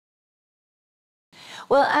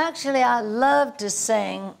Well, actually, I love to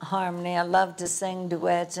sing harmony. I love to sing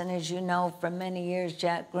duets. And as you know, for many years,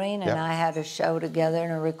 Jack Green and I had a show together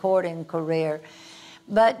and a recording career.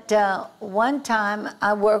 But one time,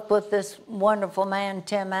 I worked with this wonderful man,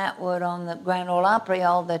 Tim Atwood, on the Grand Ole Opry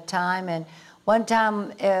all the time. And one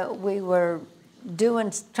time, we were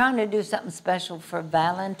trying to do something special for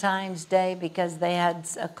Valentine's Day because they had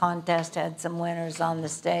a contest, had some winners on the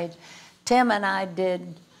stage. Tim and I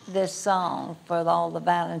did this song for all the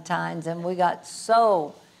Valentines, and we got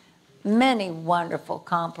so many wonderful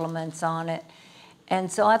compliments on it.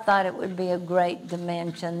 And so I thought it would be a great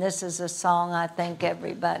dimension. This is a song I think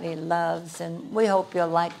everybody loves, and we hope you'll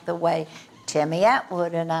like the way Timmy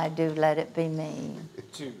Atwood and I do Let It Be Me.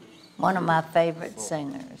 One of my favorite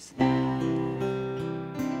singers.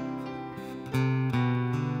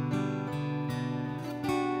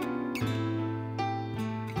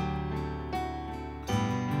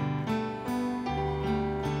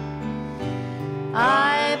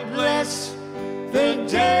 I bless the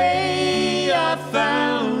day I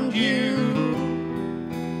found you.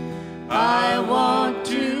 I want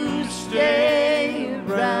to stay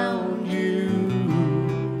around you,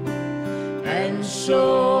 and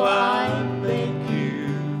so I beg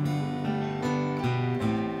you,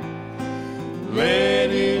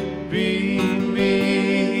 let it be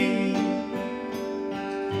me.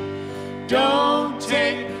 Don't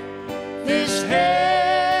take this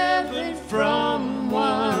heaven from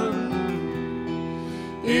one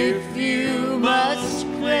if you must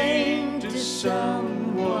cling to someone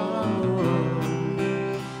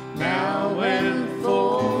now and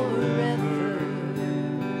forever.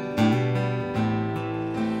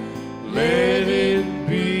 Let it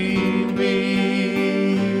be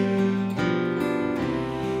me.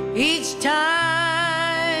 Each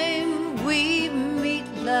time we meet,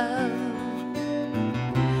 love,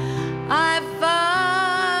 I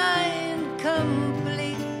find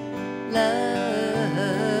complete love.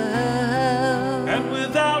 And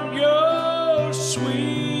without your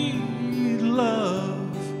sweet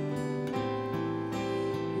love,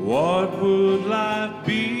 what would life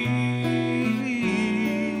be?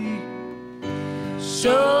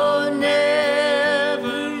 So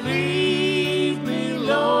never leave me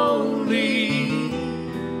lonely.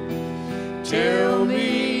 Tell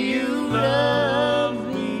me you love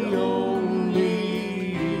me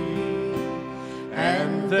only,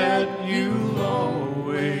 and that you'll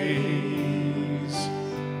always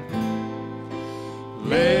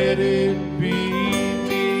let it be me.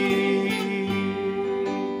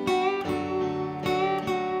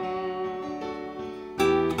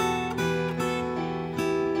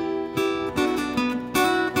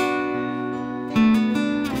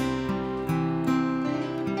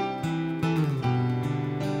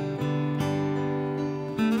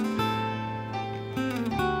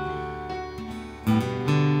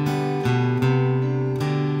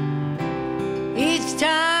 Each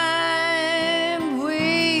time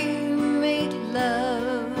we meet,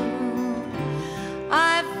 love,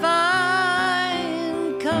 I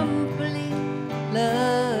find complete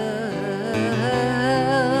love.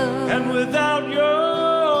 And without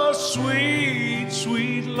your sweet,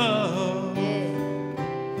 sweet love,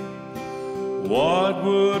 what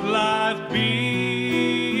would life be?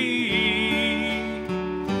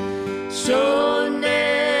 So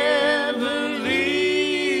never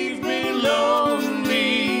leave me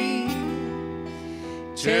lonely.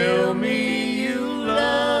 Tell me you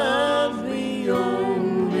love me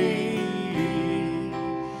only,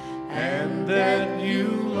 and that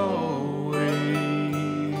you'll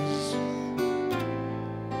always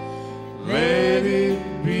let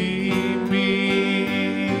it be me,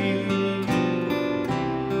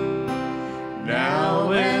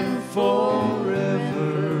 now and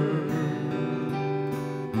forever.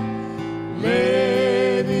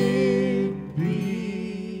 Let it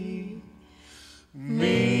be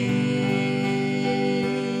me.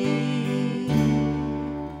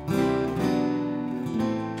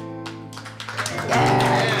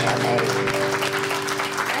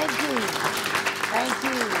 Thank you. Thank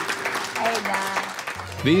you. Hey, Don.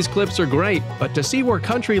 These clips are great, but to see where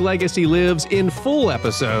Country Legacy lives in full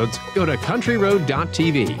episodes, go to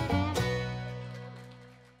countryroad.tv.